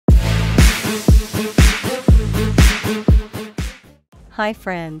Hi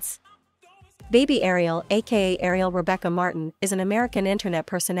friends. Baby Ariel, aka Ariel Rebecca Martin, is an American internet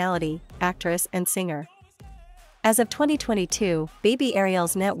personality, actress and singer. As of 2022, Baby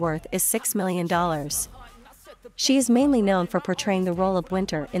Ariel's net worth is $6 million. She is mainly known for portraying the role of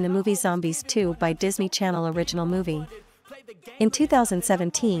Winter in the movie Zombies 2 by Disney Channel original movie. In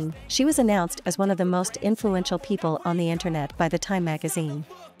 2017, she was announced as one of the most influential people on the internet by the Time magazine.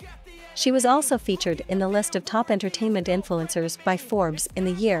 She was also featured in the list of top entertainment influencers by Forbes in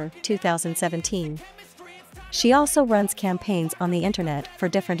the year 2017. She also runs campaigns on the internet for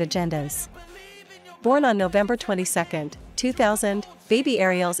different agendas. Born on November 22, 2000, Baby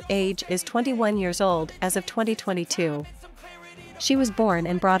Ariel's age is 21 years old as of 2022. She was born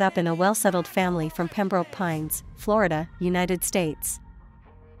and brought up in a well-settled family from Pembroke Pines, Florida, United States.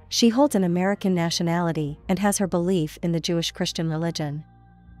 She holds an American nationality and has her belief in the Jewish Christian religion.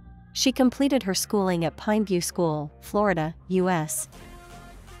 She completed her schooling at Pineview School, Florida, U.S.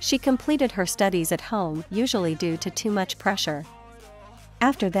 She completed her studies at home, usually due to too much pressure.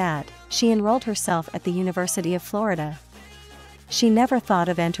 After that, she enrolled herself at the University of Florida. She never thought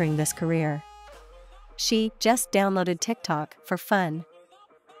of entering this career. She just downloaded TikTok for fun.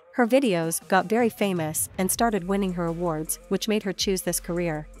 Her videos got very famous and started winning her awards, which made her choose this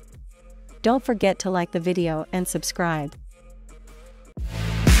career. Don't forget to like the video and subscribe.